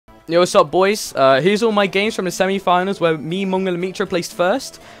Yo, what's up, boys? Here's all my games from the semi-finals where me, Mongraal Mitr0 placed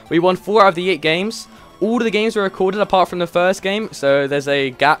first. We won 4 out of the 8 games. All of the games were recorded apart from the first game, so there's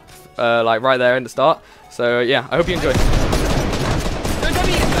a gap like right there in the start. So yeah, I hope you enjoy.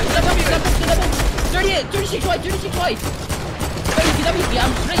 36 white. I'm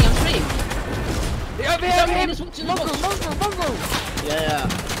free. Over here. Mongraal. Yeah.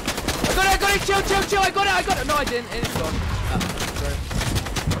 I got it. Chill. I got it. No, I didn't. It's gone. Sorry.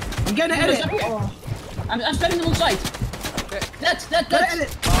 I'm getting an edit. Oh. I'm spamming the wrong side. Okay. That's.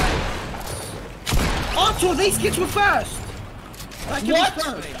 Arthur, these kids were first. What?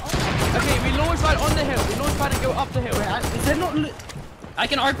 Okay, we launch right on the hill. We launch right and go up the hill. Is there not? I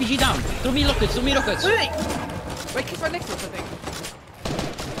can RPG down. Throw me rockets. Wait, kiss right next to us, I think.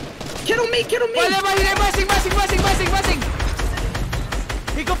 kill me. Right there, pressing.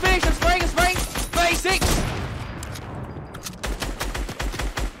 He got finished. I'm spraying. 36.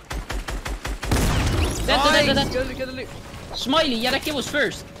 Dead. Get the loot. Smiley, yeah, that kid was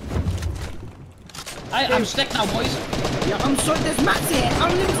first. I'm stuck now, boys. Yeah, I'm sorry. There's mats here.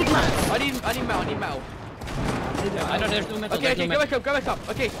 Unlimited mats. I need metal. I know there's no metal. Okay, go back up.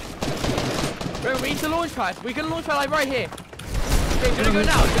 Okay. Wait, we need to launch pad. We can launch pad like right here. Okay, gonna go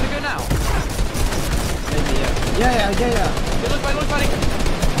now. Maybe, yeah. Launch pad.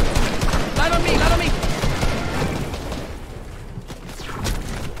 Land on me.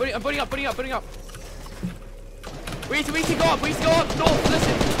 I'm putting up. We need to go up north.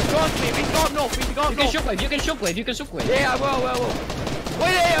 Listen, go on to me. We need to go up north. You can shockwave. Yeah, I will.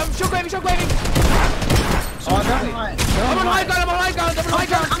 Wait, I'm shockwaving. Oh, I'm right. I'm on high ground.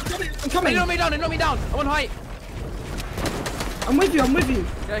 I'm coming. Knock me down. I'm on height. I'm with you.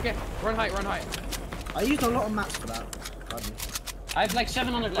 Okay. Run height. I used a lot of mats for that. Pardon. I have like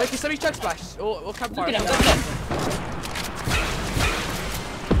 700 Wait, left. can somebody chug splash or campfire? Look at them.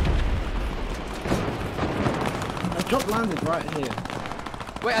 I dropped landed right here.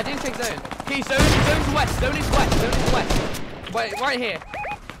 Wait, I didn't take zone. Okay, zone is west. Wait, right here.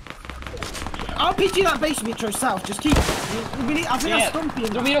 RPG that base Mitr0 south. Just keep. I think that's Stumpy.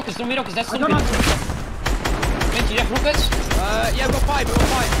 Throw me rockets. That's I don't something. have. Benji, you have rockets? Yeah, I've got 5.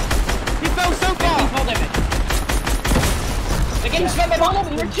 He fell so far. The game's fed by all of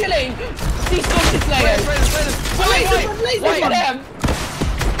them. We're chilling. These Stumpy players. Wait. Look at them.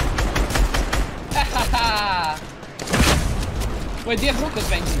 Wait, do you have rockets,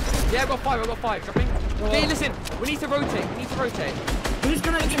 Benji? Yeah, I've got 5. Dropping. Okay, listen. We need to rotate. Who's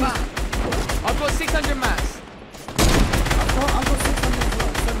gonna expand? I've got 600 mats. I've got 600 as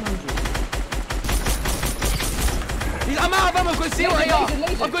well. 700. I'm out of ammo.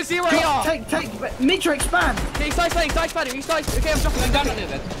 I've got 0 AR. Take. Mitr0 expand. Okay, he's side expanding. Okay, I'm dropping. Go down a little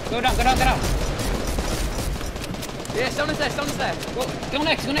bit. Go down. Yeah, someone's there.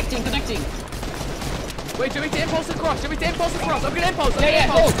 Connecting. Wait, do we need to impulse across? I'm gonna impulse. Yeah,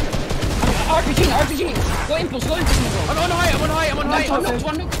 go. RPG. Go impulse. I'm on height. One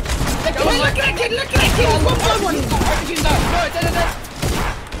nuke. Look at that kid. One. RPG down. No, dead.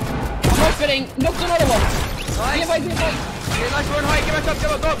 I'm not fitting. Knocked another one. Nice. Yeah, Nice, we're on height. Get back up.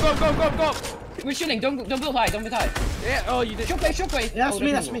 Go. We're shooting. Don't build high. Yeah, oh, you did. Shockwave. Yeah,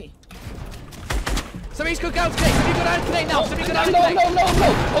 that's me. Somebody's got down connect. Somebody go down and connect now. No.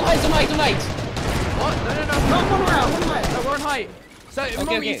 Hold height. What? No. No, one way. No, we're on height. So,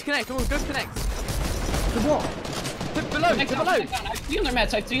 Okay. we need to connect. Come on, go connect. To what? Below. I have 300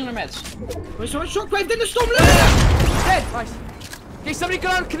 meds. Wait, so shockwave, then the storm. Dead. Nice. Okay, somebody go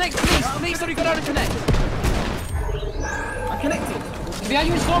down and connect, please. Somebody go down and connect. I connected. Behind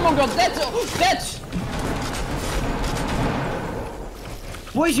you is Storm Mongraal. Dead.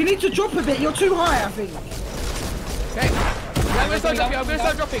 Boys, you need to drop a bit. You're too high, I think. Okay. Yeah, I'm gonna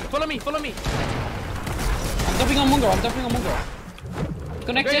start dropping. Follow me. I'm jumping on Mongraal.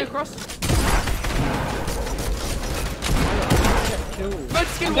 Connected. Going across. Motor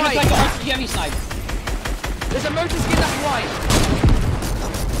skin I'm gonna white. play the RPG heavy snipe. There's a motor skin that's white.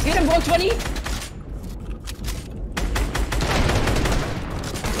 Hit him, 120.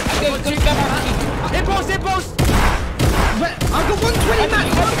 I'm gonna grab RPG. Impulse. But I've got 120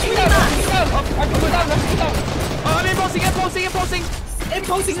 mats. RPG down. Oh, I'm impulsing.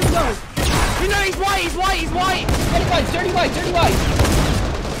 Impulsing as well. You know he's white. 30 white.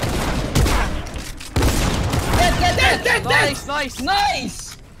 Dead.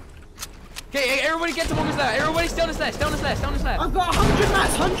 Nice. Okay, everybody get to Mongraal there. Everybody stay on this left. I've got 100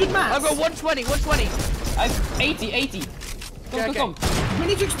 mats. I've got 120. I have 80. Come. We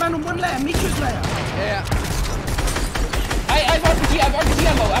need to expand on one layer. Mitr0's layer. Yeah. I have RPG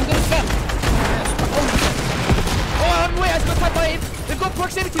ammo. I'm gonna spam. Oh, wait, I just got tapped by him. They've got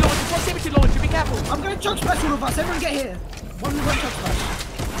proximity launch, be careful. I'm going to chug splash all of us. Everyone get here. One chug splash.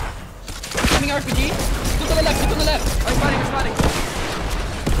 Coming RPG. Look on the left, look on the left. I'm spawning.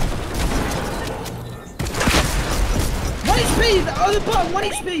 1 HP! The other button, 1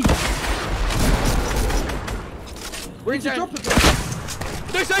 HP! We're in Need to zone. drop it.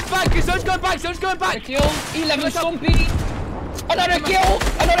 No, zone's going back. Another kill. 11 Stumpy. Another kill.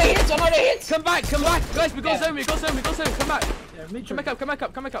 Another hit. Come back. Guys, we got zone, come back. Yeah, me Come back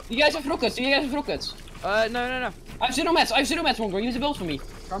up. You guys have rockets. No. I have zero mats, Mongraal. Use the build for me.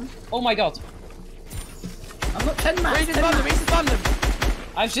 Come. Oh my god. I've got 10 mats. Raise his bum them.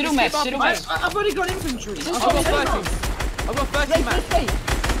 I have zero Just mats, keep zero up. mats. I've already got infantry. Is I've this got okay? 30. I've got 30 man.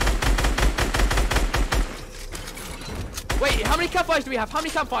 Wait, how many campfires do we have? How many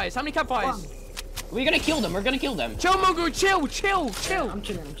campfires? We're gonna kill them. Chill, Mongraal, chill. I'm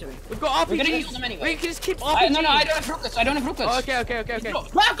chilling. We've got RPGs. We're gonna kill them anyway. We can just keep RPGs. No, I don't have rockets. Oh, okay.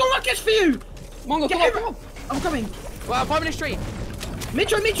 Right, I've got rockets for you! Mongraal, Get come here! on. I'm coming. Well, 5 minutes straight.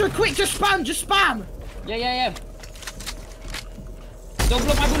 Mitro, quick, just spam! Yeah. Don't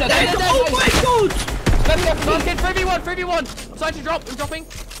block my bullet. Oh my god! Come on, 3v1. I'm starting to drop. I'm dropping.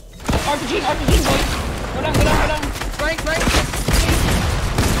 RPG, boys. Go down. Frank.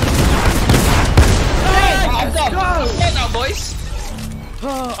 I'm done. Go! Well now, boys.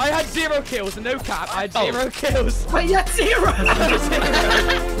 I had 0 kills, no cap. I had 0 kills. Wait, yeah, 0!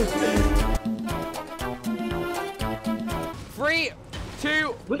 3,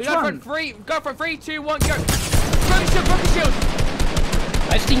 2, Which go one? for 3, 2, 1, go. Broken shield.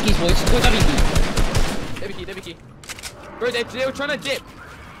 I have stinkies, boys. Go WP. WP. Bro, they were trying to dip.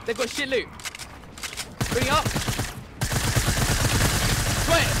 They've got shit loot. Bring it up.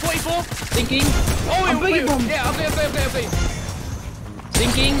 44. Sinking. Oh, I'm bringing bomb. Yeah, I'm going.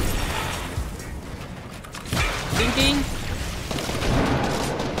 Sinking.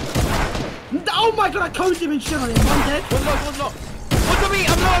 Oh my god, I coded him and shit on him. I'm dead. One's not. One's on me.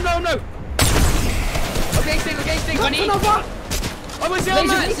 I'm no. Okay, sting. What's another? I'm with 0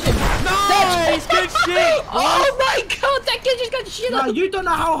 man. Laser. Nice, good shit. Oh my god, that kid just got shit No, up. you don't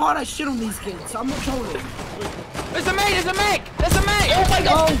know how hard I shit on these kids. I'm not trolling. There's a mate. Oh my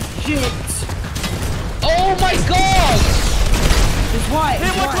god. Oh shit. Oh my god. It's white.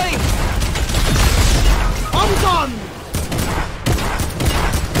 Hit 120. I'm done.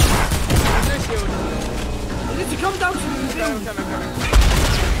 No shield. You need to come down to the Coming.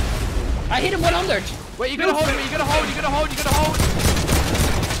 I hit him 100. Wait, you're gonna hold me. You're gonna hold.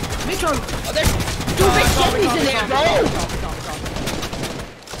 Mitro. Oh, there's 2 big zombies in there, bro.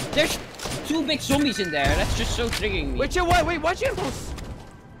 There's 2 big zombies in there. That's just so triggering me. Wait, why'd you impulse?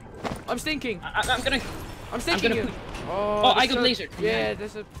 I'm stinking. I'm gonna you. Oh, I got lasered. Yeah,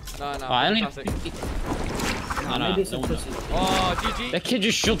 there's a... No. Oh, I only Classic. No, Maybe it's a no. pussy. Oh, GG. That kid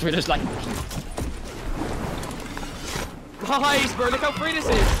just shot with us like. Nice, bro. Look how free this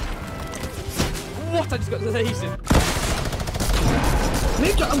is. What? I just got lasered.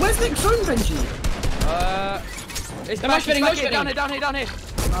 Mitro, where's the zone, Benji? It's Come on, back, spinning, it's no back here, spinning. down here.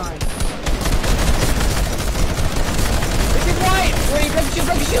 Nice. This is white. Wait, broke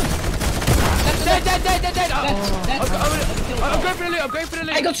the shield. Dead. Oh. That's I'm going for the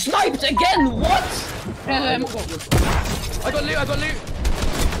loot. I got sniped again. What? I got loot.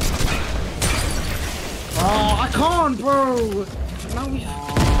 Oh, I can't, bro. Now we...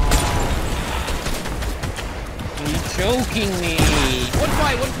 You're choking me. One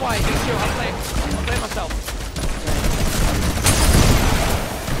fight. It's chill. I'll play myself.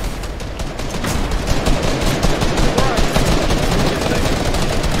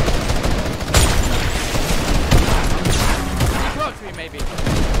 Maybe. I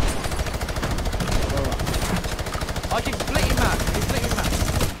can split your map.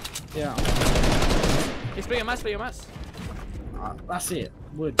 Yeah. You split your mats. That's it.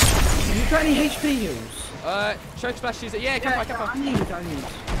 Wood. Have you got any HP heals? Choke splashes. Yeah, come on. I need.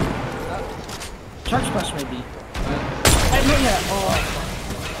 Choke splash maybe. Hey, not yet. Oh,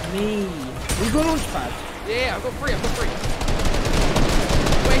 me. We got launch pad. Yeah, I've got 3.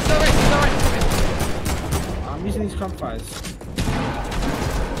 Wait, it's alright. I'm using these campfires.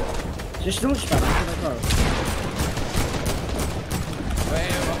 Just launch pad. I'm gonna go.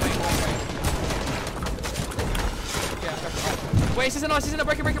 Wait. Wait, this isn't nice.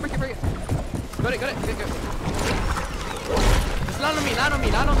 Break it. Got it. Go. Just land on me. Come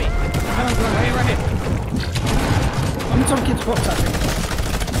on, Right here. I'm in some kid's box, actually.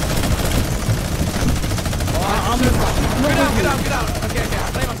 Get down. Okay.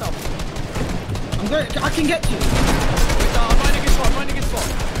 I'll play myself. I'm going. I can get to you. Wait, no, I'm finding a good spot. I'm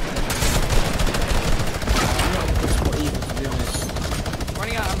not a good spot either, to be honest.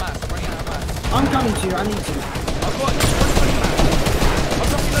 I'm coming to you, I need to. I've got 120 man. I'm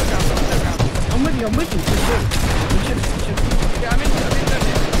dropping low ground, I'm with you, just chill. Yeah, I'm in low here.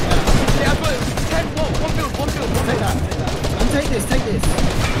 Yeah, I've got 10, one build. Take that. And take this. I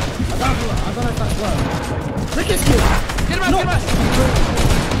don't know if that's worth. Look at this kid. Get him out, Get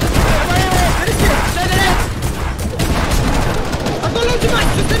this kid. I've got loads of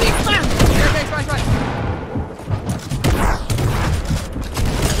matches, just let me expand. Right.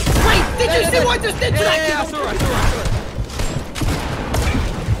 Wait, did you see what I just did to that kid? Yeah, it's alright.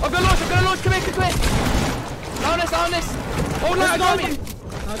 I'm gonna launch, come here. Down this. Oh no, I got me.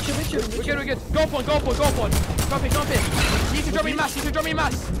 Chill. We're good. Go up one. Drop it. You need to drop me mass. Yeah,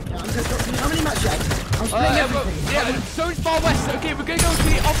 I'm gonna drop you. How many matches yet? I'm splitting everything. Yeah, zone's far west. Okay, we're gonna go to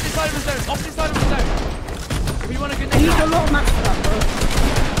the opposite side of the zone. We want a good You need a lot of matches for that, bro.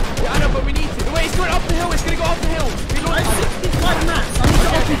 Yeah, I know, but we need to. Wait, it's going up the hill. It's gonna go up the hill. I have 65 mats. I need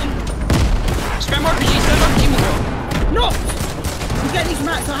to RPG. Spam RPG, Mongraal. No! I'm getting these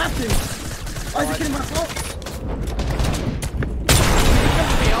mats, I have to. Why is he killing my blocks?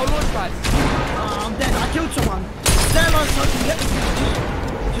 I'll launch pad. I'm dead. I killed someone. Stay alive so I can get this.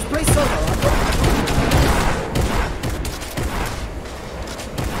 Just play solo.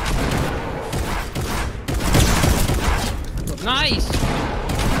 Nice!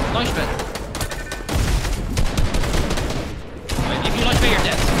 Launch pad. If you launch pad, you're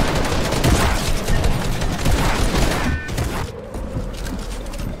dead.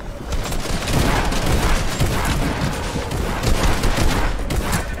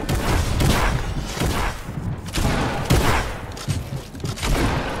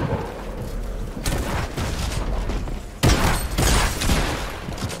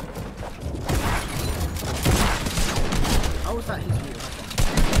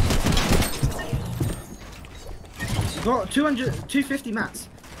 Got 250 mats.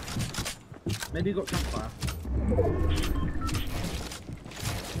 Maybe you got campfire.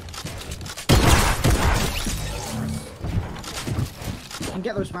 You can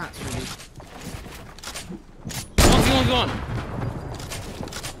get those mats, really. Go on.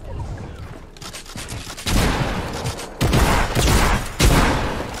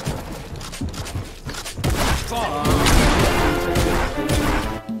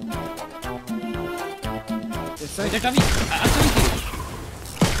 They're coming. I'm coming to you.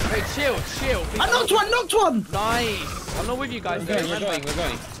 Wait, chill. I knocked one! Nice. I'm not with you guys. We're going.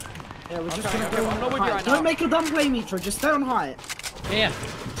 Yeah, we're just trying gonna to go go. on I'm not with you height. right now. Don't make a dumb play, Mitr0. Just stay on height. Yeah.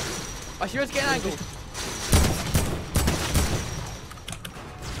 I should just get an angle.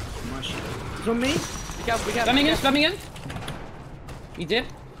 It's on me. Be careful. Coming in. He did.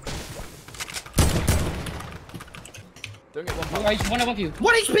 Don't get one pump. Alright, one above you.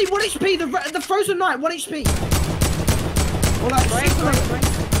 1 HP. The frozen knight. 1 HP. All that Right.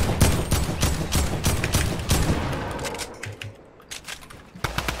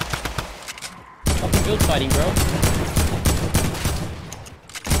 Fucking build fighting, bro.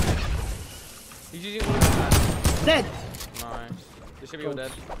 He's using all of that. Dead. Nice. They should be all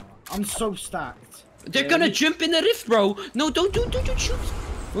dead. I'm so stacked. They're gonna jump in the rift, bro. No, don't shoot.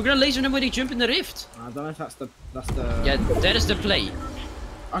 We're gonna laser them when they jump in the rift. I don't know if that's the. Yeah, that is the play.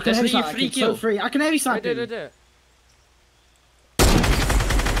 I can That's heavy how you sight. free It's kill. so free. I can heavy sight. I did.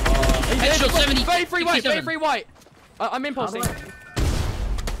 Headshot 70. Very free 67. white. I'm impulsing.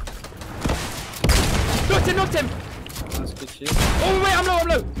 Knocked him. That's good shit. Oh wait, I'm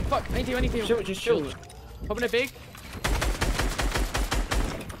low. Fuck, I need to heal. Just chill. Popping a big.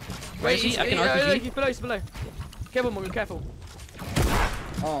 Where is he? I can RPG. He's below. Careful, Morgan, careful.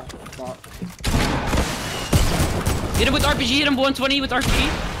 Oh, fuck. Hit him with RPG, hit him 120 with RPG.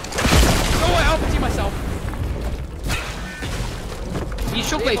 Oh, I RPG myself. He's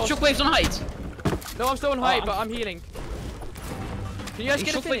shockwaves on height. No, I'm still on height, but I'm healing. Can you guys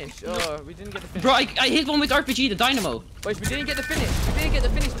get a finish? Oh, we didn't get the finish. Bro, I hit one with RPG, the dynamo. Wait, we didn't get the finish.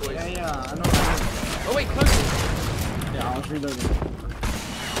 Boys. Yeah, I know. Oh wait, close it. Yeah, I was reloading.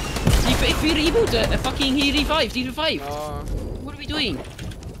 If we reboot he revived, he revived. What are we doing?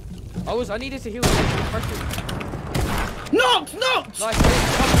 I needed to heal. Knocked! Nice. Right.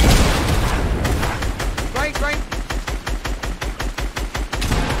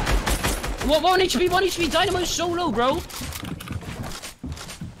 1 HP, dynamo's so low, bro.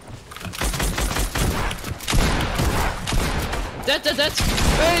 Dead.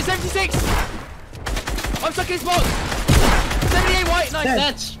 76. I'm stuck in his box. 78 white. Nice.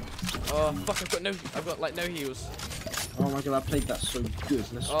 Dead. Oh fuck! I've got like no heals. Oh my god, I played that so good.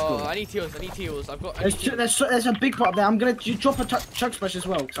 Let's Oh, go. I need heals. There's a big pot there. I'm gonna drop a chug splash as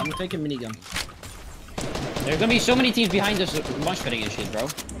well, because I'm taking minigun. There's gonna be so many teams behind us launch padding and shit, bro.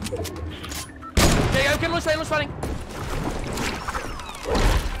 Okay, I'm launch fighting.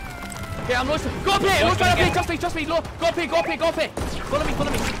 Okay, I'm launch. Go up here, launch fighting. Trust me. Go up here. Follow me.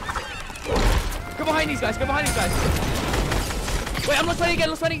 Go behind these guys. Wait, I'm launch fighting again.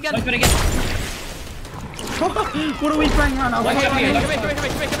 Launch pad again. What are we playing right now? Come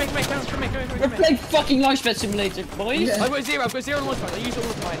here. We're playing fucking launch pad simulator, boys. I've got 0 launch pad. I use all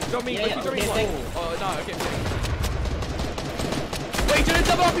of mine. Drop me. Yeah, Drop me okay, one. Oh no, okay. Wait, do the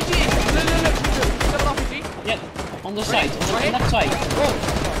double RPG. Look. Double RPG. Yeah, on the side, on the Right? left side. Oh.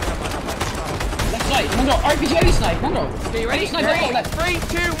 Left side. Mongraal, RPG heavy snipe. Mongraal. Okay, you ready? Heavy snipe, left. 3,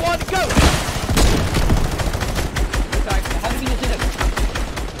 2, 1, go! How did we not hit him?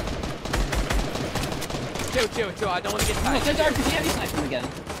 Chill. I don't want to get No, tagged. there's RPG heavy snipe him again.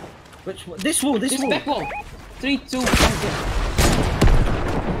 Which one? This wall. This back wall. 3, 2, 1, go.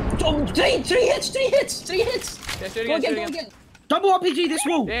 Oh, three hits. Yeah, shoot Go again. again. Double RPG. This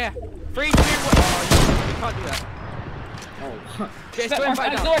wall. Yeah. 3, 2, 1. Oh, you can't do that. Okay, it's going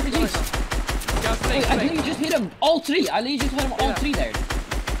back No down. RPGs. Wait, I literally just hit him. All 3. I literally just hit him all 3 there.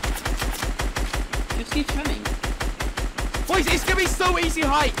 Just keep swimming. Boys, it's gonna be so easy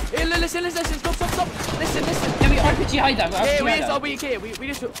height. Hey, listen. Stop. Listen. Can we RPG hide that? Hey, we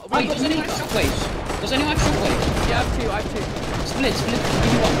just. Wait, does anyone have shockwaves? Yeah, I have 2. Split. Give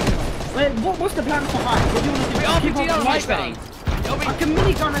me one. Wait, what's the plan for height? What do you want to do? We RPG down high ground. I can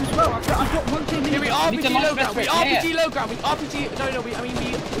minigun as well. I've got one team Yeah, we minigun. RPG low ground. We RPG low ground. We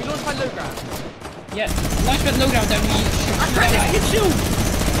launch pad low ground. Yeah, launch pad low ground, then we shoot. I cracked it. Hit you.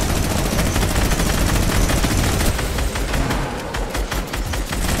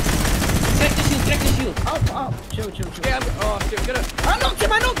 Crack the shield. Up. Chill. Yeah, oh shit, get it. I knocked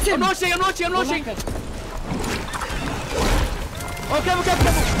him. I'm launching. Oh, careful.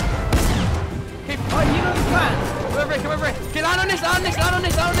 Keep. Oh, you know the plan. Come over here. Get land on this. Land on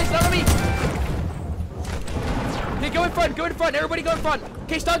me. Okay, go in front. Everybody go in front.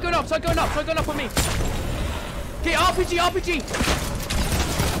 Okay, start going up with me. Okay, RPG.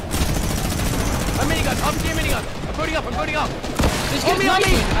 I'm minigun. I'm putting up. On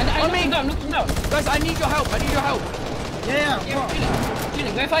me. Knock him down. Guys, I need your help. Yeah.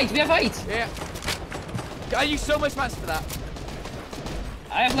 Chilling, we have fight. Yeah. I use so much mats for that.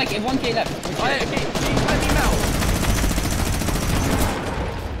 I have like 1k left. Okay, please let me melt.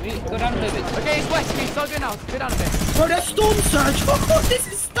 Go down a little bit. Okay, it's west. Okay, start going now. Go down a bit. Bro, there's storm surge. Oh, this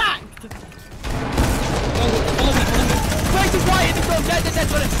is stacked. Follow me. Place is right in the storm. Dead. Got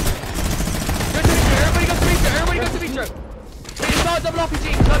it. Go to Mitro. Everybody go to Mitro. Okay, start double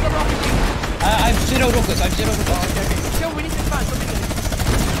RPG. I have 0 rockets. Oh, okay. Chill, we need to expand.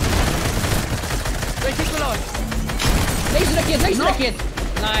 Wait, keep below. Laser the kid.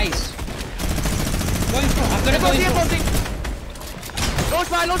 Nice. Going for. I'm gonna go in for. Launch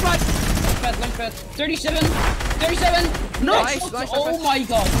pad. Launch pad. 37. Nice. Oh my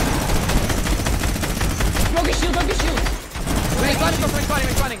god. Rocket shield. Wait,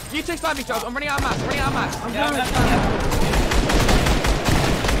 expanding. You two expand me, Joe. I'm running out of mass.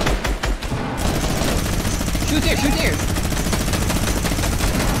 Shoot here.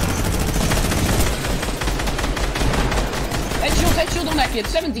 Headshot on that kid.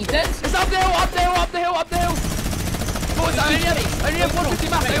 70 dead. It's up the hill. Boys, I only have 150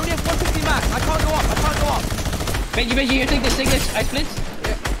 mass. I can't go up. Benji, you take this. I split.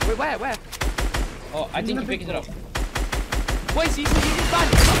 Yeah. Wait, where? Oh, I think you picked it up. Wait, he's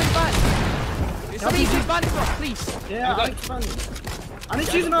expanding. Somebody expand for us, please. Yeah, I'm expanding. I need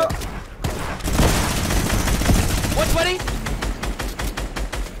to use another. 120.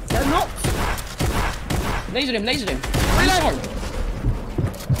 They're knocked. Laser him. Reload.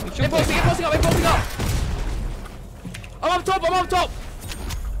 Imposing up. I'm up top.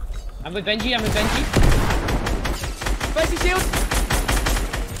 I'm with Benji. Face shield.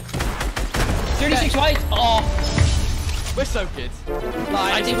 36 white. Oh. We're so good.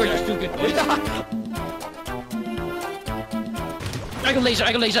 I think we're just too good, boys. I got laser.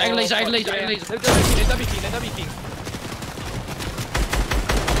 Let me keen.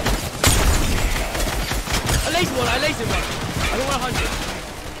 I laser one. I don't want 100.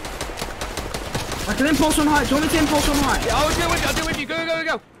 I can impulse on height. Do you want me to impulse on height? Yeah, I'll do it with you. Go.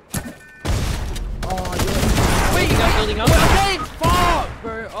 Oh, yeah. Wait, You guys building up? Okay, fuck,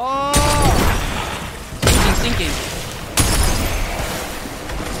 bro. Oh. Sinking.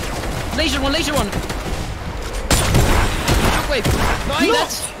 Laser one. Shockwave.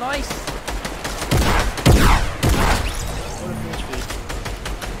 Nice.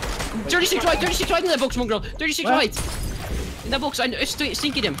 36 right in that box, Mongraal. 36 right. In that box, it's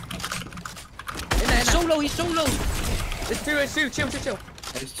sinking him. He's so low. It's two. Chill.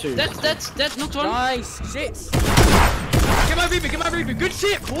 There's 2. That's not one. Nice. Shit. Get my reboot. Good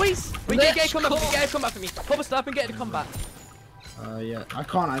shit, boys. We can get a combat for me. Pop a stop and get a combat. Yeah. I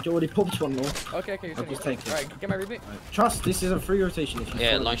can't. I already popped one more. Okay. I'll just take it. Alright, get my reboot. Trust, this is a free rotation. If you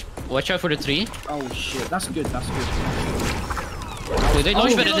Yeah, launch. Watch out for the 3. Oh shit, that's good. Oh, they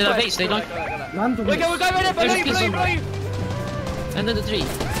launch better than the base. They launch. Land on We're going right below you. And then the 3. No,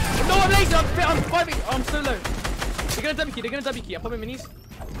 I'm lazy. I'm 5. I'm so low. They're gonna W key. I'm popping minis.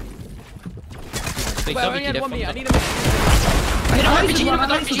 Big Wait, I W only key had there 1 from mini. I the- need a mini. I hit an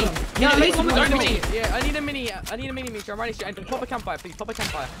RPG. Yeah, I I need a mini. I need a mini meter. I'm running straight. And pop a campfire, please. Pop a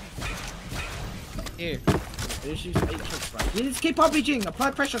campfire. Here. Let's use 8 shots, right? You need to keep RPGing.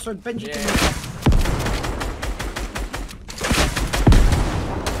 Apply pressure so Benji can move.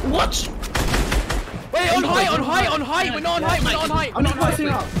 What? Wait, on high. We're not on high. I'm not passing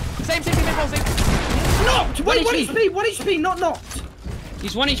up. Same. Knocked! Wait, 1 HP. HP! 1 HP, not knocked!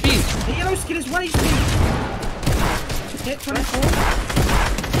 He's 1 HP. The yellow skin is 1 HP! Hit 24.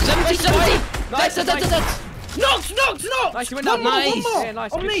 70. Nice. Knocked! Nice, you went One down. more, Nice. one more! Yeah,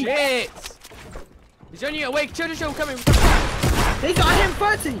 nice. On Good me! shit. He's on you. Wait, chill. Coming. He's got him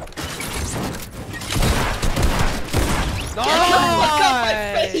 30!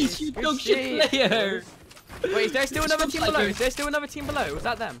 Nice. You Good dog shit shit. player. Wait, is there still another team below? Was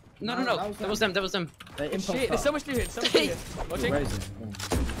that them? No. That was them. They impulse Shit, there's so much to hit. Watching. Where is it?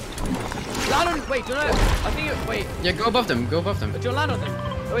 Land on. Wait, do you know? I think. Wait, Yeah, go above them. do you land on them?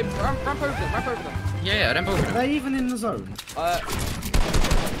 Oh, wait, ramp over them. Yeah, ramp over Are them. they even in the zone?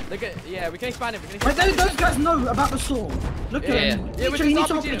 Yeah, we can expand it. Wait, those guys know about the storm. Look at Yeah. him. Yeah, we Mitro, you can need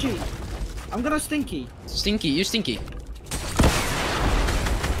to RPG. RPG. I'm gonna stinky. Stinky, you stinky.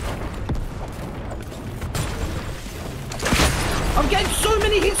 I'm getting so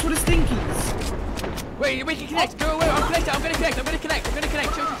many hits with the stinkies. Wait, we can connect. Go away. I'm gonna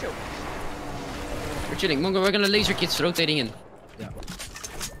connect. Chill. We're chilling. Mongo, we're gonna laser kids rotating in.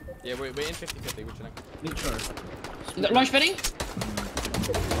 Yeah, we're in 50-50. We're chilling. Mitro. Launch padding?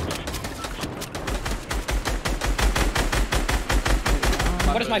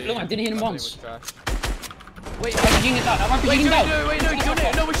 What is my flow? I didn't hit him once. Wait, I'm RPGing it down. I'm RPGing down.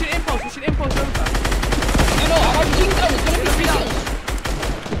 no, we should impulse over. No, I'm RPGing down. It's gonna be kills.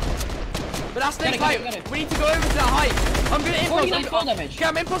 But that's the Got height. it. We need to go over to that height. I'm gonna impulse. 49 fall damage. Okay,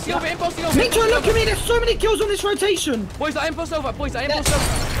 I'm impulsing over. Mitro, look at me. There's so many kills on this rotation. Boys, I impulse over. Yeah,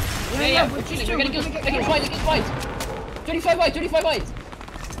 we're chilling. We're getting kills. Against white. 35 white.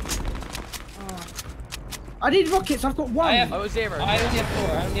 I need rockets. I've got 1. I have- I was 0. I only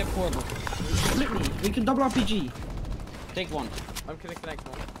have 4. Flip me. We can double RPG. Take 1. I'm gonna connect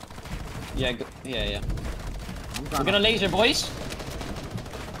one. Yeah. We're gonna laser, boys.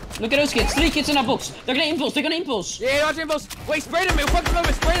 Look at those kids. 3 kids in our box. They're gonna impulse. Yeah, Roger impulse. Wait, spray them. It'll fuck them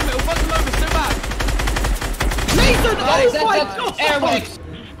over. So bad. Nathan! Guys, Oh my that's god! airwaves.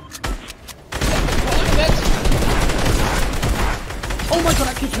 Oh my god,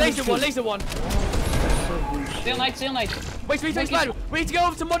 that kid's Laser one. Stay on night. Wait, we need to expand. We need to go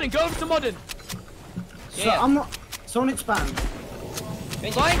over to modern. So I'm not. Someone expand.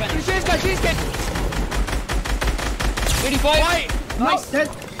 Right? Cheers, guys. 35. Right. Nice. Dead.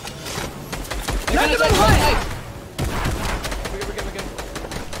 They're Land gonna them touch high. night. We're good.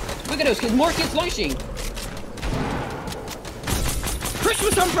 Look at those kids. More kids launching.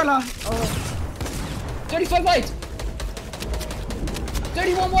 Christmas umbrella. 35 white.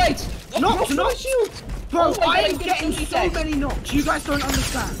 31 white. Knocked. Shield. Bro, Oh my God, I am I'm getting getting so many knocks. You guys don't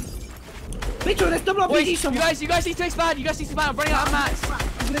understand. Mitro, there's double Boys, RPG you somewhere. guys need to expand. I'm running out of mats. I'm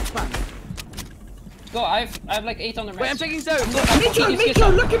gonna expand. Go. I have like 8 on the Wait, I'm rest. taking zone.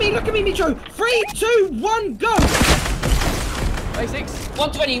 Mitro, look at me, Mitro. 3, 2, 1, go. Wait, 6.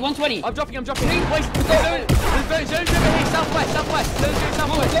 120. I'm dropping. Wait, zone's over here. Southwest. Zone's going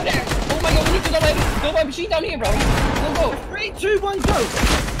southwest. Go there. Oh my god, we need to go by machine down here, bro. Go. 3, 2, 1, go.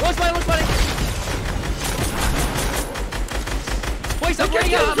 What's mine? Boys, I'm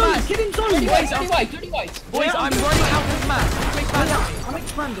running out of mats. Get in zone. 30 Boys, white. Boys, I'm running out of mats. I'm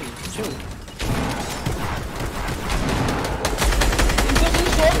expanding. Chill. Impulse in the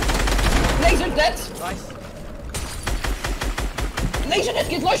storm. Laser dead. Nice. Laser dead.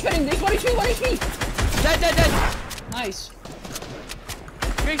 Get launch padding. There's 1 HP. Dead. Nice.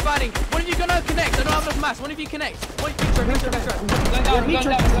 Green fighting. One of you gonna connect. I don't have enough mass. One of you connect. Mitro. Going down.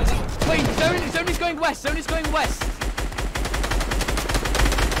 Wait, zone is going west.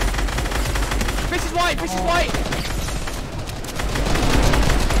 Fish is white.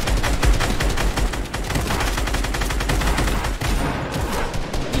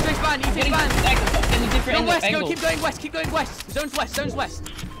 Need to expand. Getting different west, angles. go, keep going west. Zone's west.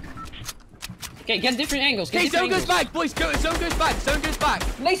 Okay, get different angles. Okay, zone goes back, boys, zone goes back.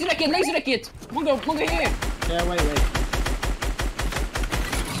 Laser that kid. Mongo here. Yeah, wait.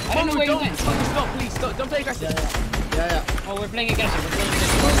 I don't know where you Don't went. stop, please, stop. Don't play aggressive. Yeah. Oh, we're playing aggressive.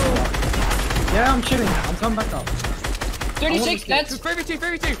 Yeah, I'm chilling. I'm coming back up. 36, that's... 32.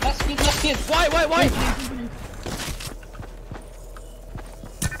 Last kid. Why?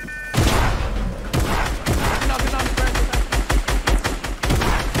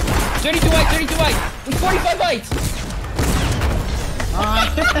 32 white. With 45 white.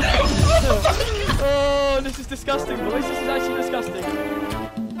 Oh, this is disgusting, boys. This is actually disgusting.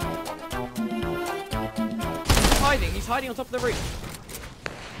 He's hiding on top of the roof.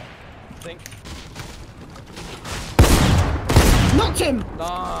 I think. Knocked him!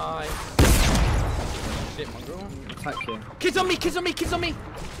 Nice. Shit, Mongraal. Attack him. Kids on me.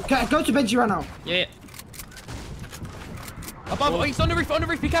 Okay, go to Benji right now. Yeah. Above, oh, he's on the roof,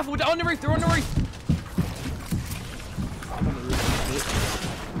 be careful, they're on the roof. I'm on the roof.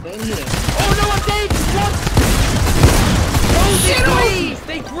 They're in here. Oh no, I'm dead! What? Oh,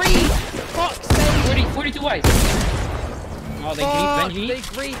 they grieve! Fuck's sake! 42 white. Oh, they grief, Benji. They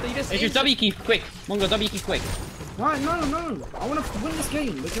grieve, they just... It's your W key, quick. Mongo, W key, quick. Right, no. I want to win this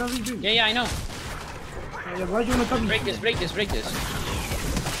game. Look at how you do. Yeah, I know. Yeah, why do you want to Break this.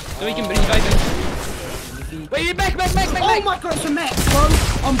 So we can revive him. Wait, back! Oh my god, it's a mech, bro!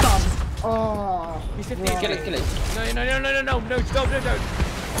 I'm done. Oh. He's 50. Kill it. No, stop.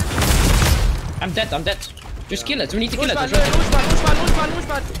 I'm dead. Just kill it, we need to kill it. Launchpad.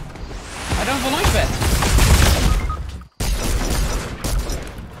 I don't have a launch pad.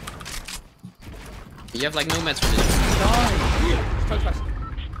 You have like no mats for this.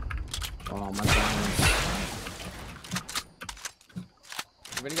 Oh my god.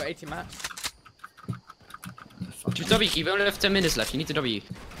 We've only got 80 mats. Just W key, we only have 10 minutes left, you need to W.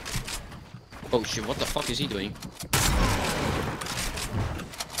 Oh shit, what the fuck is he doing?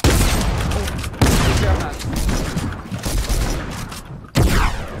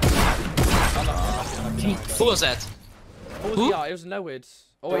 Who was that? Who? It was Nowid.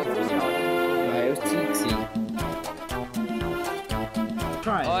 Oh wait, what was he on? It was Teaksy.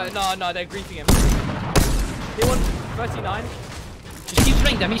 Try it. No, they're griefing him. He won 39. Just keep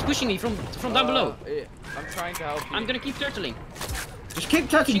spraying them, he's pushing me from down below. Yeah, I'm trying to help you. I'm gonna keep turtling. Just keep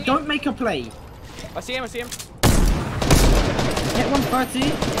touching, don't make a play. I see him. Hit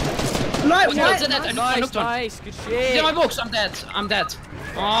 130. Light, Nice, good shit. He's in my box, I'm dead.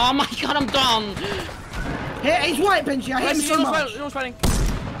 Oh my god, I'm done. Here, he's white, Benji. I hate him so much. No fighting.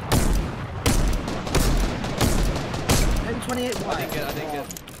 Hit 28 white. I didn't get.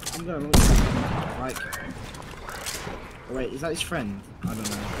 I'm gonna launch him. Like. Wait, is that his friend? I don't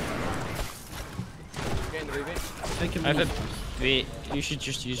know. Get in the reboot. Take him. Wait, you should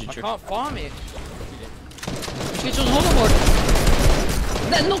just use your I trick. can't farm it. It's on hoverboard.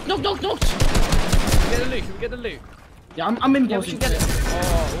 Knocked. Can we get the loot? Yeah, I'm in Yeah, we should position. get it.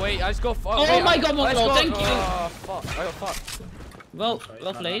 Oh wait, I just got. Oh my god, Mongraal, thank you. Oh fuck, I got fucked. Well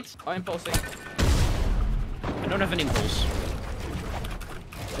played. I'm impulsing. I don't have an impulse.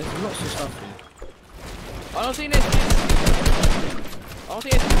 There's lots of stuff here. I don't see this.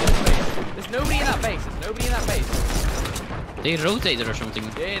 There's nobody in that base. They rotated or something.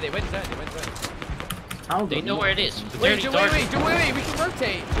 Yeah, they went down. They know where it is. Wait, we can rotate.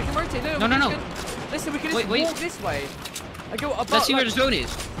 No. No. Listen, we can just walk this way. I go above. Let's see where the zone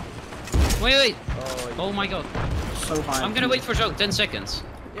is. Wait. Oh my god. So high. I'm gonna wait for zone, 10 seconds.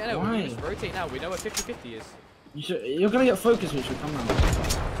 Yeah, no, we Why? can just rotate now. We know what 50-50 is. You're gonna get focused, Mitchell. Come on.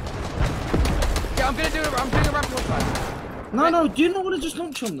 Yeah, I'm doing a ramp launch. No, do you not want to just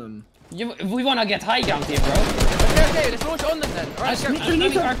launch on them? We wanna get high ground here, bro. Okay, let's launch on them then. Alright, Mitchell, you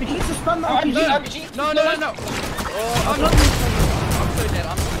need to spam that RPG. RPG. No. Oh, I'm so dead.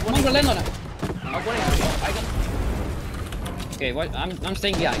 Mongraal, land on it. I'm wanting to. Okay, what? I'm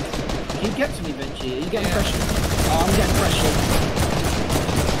staying behind. Can you get to me, Benji? Are you getting pressure? Oh, I'm getting pressure.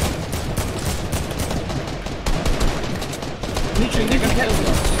 Mitchell, you need to get to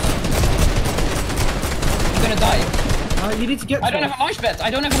us. I'm gonna die. You need to get to I don't have a launch pad. I'm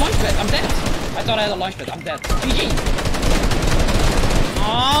dead. I thought I had a launch pad. I'm dead. GG.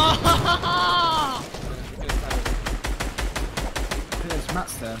 Oh! There's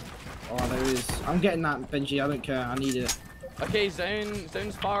mats there. Oh, there is. I'm getting that, Benji. I don't care. I need it. Okay,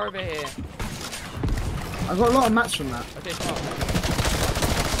 zone's far over here. I got a lot of mats from that. Okay, smart.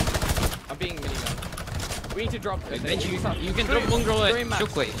 I'm being minigun. We need to drop this. Benji, you can drop Mongraal at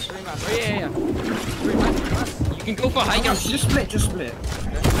shockwaves. 3 mats. Oh yeah. 3 mats. You can go for high ground. Just split.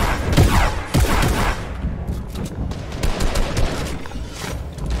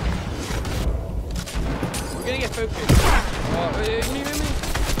 focus. Oh, me.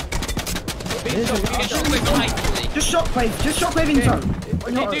 Just shockwave in zone.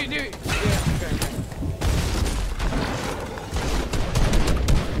 Okay, do.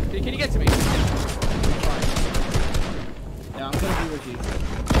 Yeah, can you get to me? Yeah, I'm gonna be with you.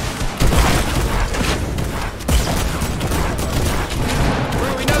 Bro,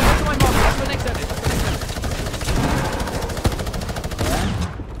 we know that's my mark. That's the next edit.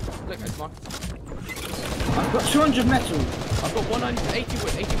 Look, it's marked. I've got 200 metal. I've got 180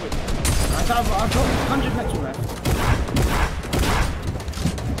 wood, 80 wood. I've got 100 metal left.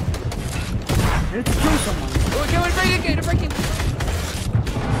 I need to kill someone. Oh, they're breaking.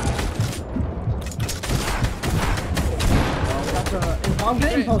 I'm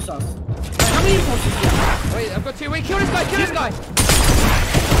getting impulse us. How many impulses do you have? Wait, I've got 2. Wait, kill this guy. Nice.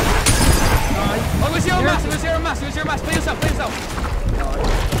 Oh, it was zero mass. Play yourself.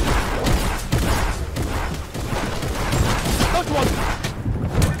 Go to one.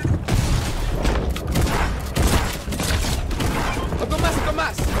 I've got mass.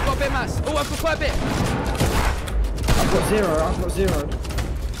 I've got a bit of mass. Oh, I've got quite a bit. I've got zero.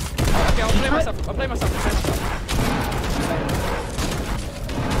 Oh, okay, I'll play myself.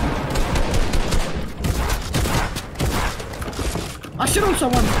 I shit on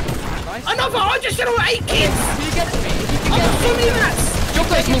someone. Nice. Another! I just shit on 8 kids! Can you get to me? I've got so many mats!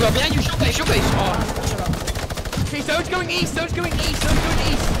 Showcase, Mongraal, behind you, showcase. Oh. Okay, So's going east. Get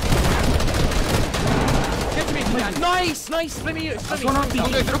to me, man. Nice. Play me. I've gone up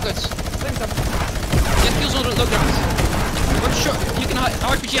I'm going for rockets. Play me some. Get kills on the low ground. You can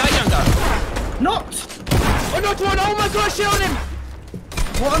RPG high ground there. Not! Oh, not one. Oh my gosh, shit on him.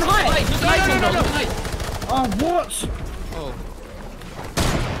 What on height? No. Oh, what? Oh.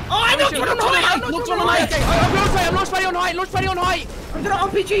 Oh, I knocked one on height! Okay, I'm launch paddy on height. I'm gonna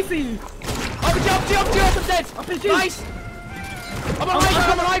RPG for you! RPG, I'm dead. RPG! Nice. I'm on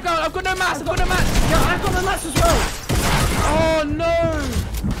high ground. I've got no mass. Yeah, I've got the mats as well! Oh no.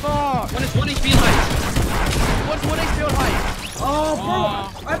 Fuck. One HP in height. What's 1 HP on height? Oh,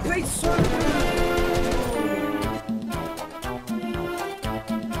 bro! I played so good!